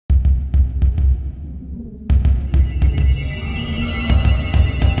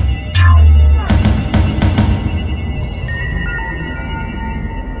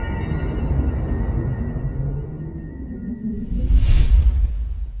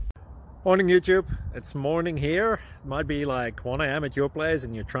Morning YouTube, it's morning here. It might be like 1 a.m. at your place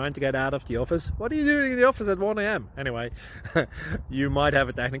and you're trying to get out of the office. What are you doing in the office at 1 a.m.? Anyway, you might have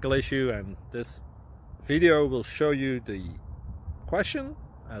a technical issue and this video will show you the question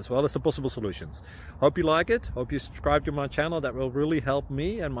as well as the possible solutions. Hope you like it, hope you subscribe to my channel. That will really help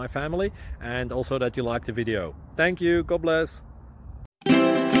me and my family, and also that you like the video. Thank you, God bless.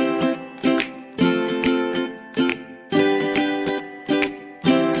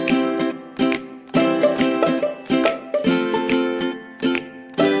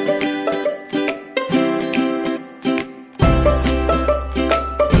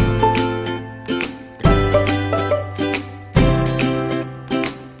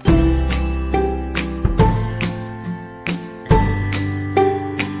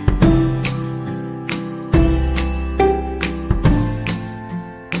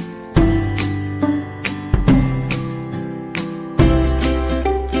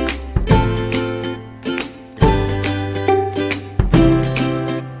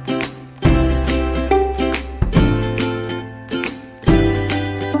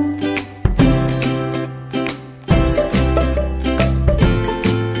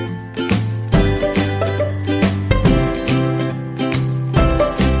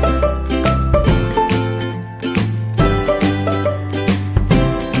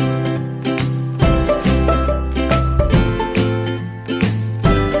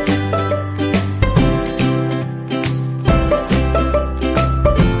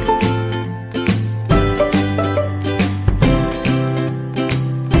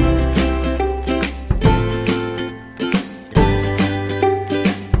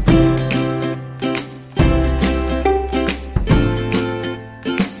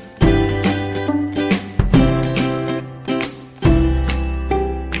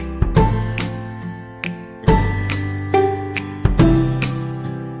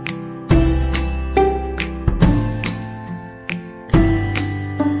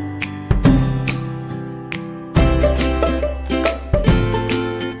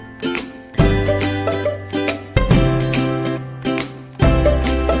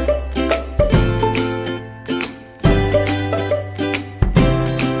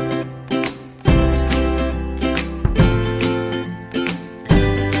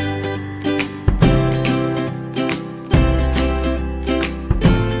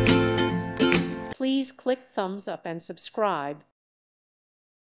 Please click thumbs up and subscribe.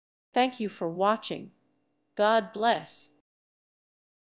 Thank you for watching. God bless.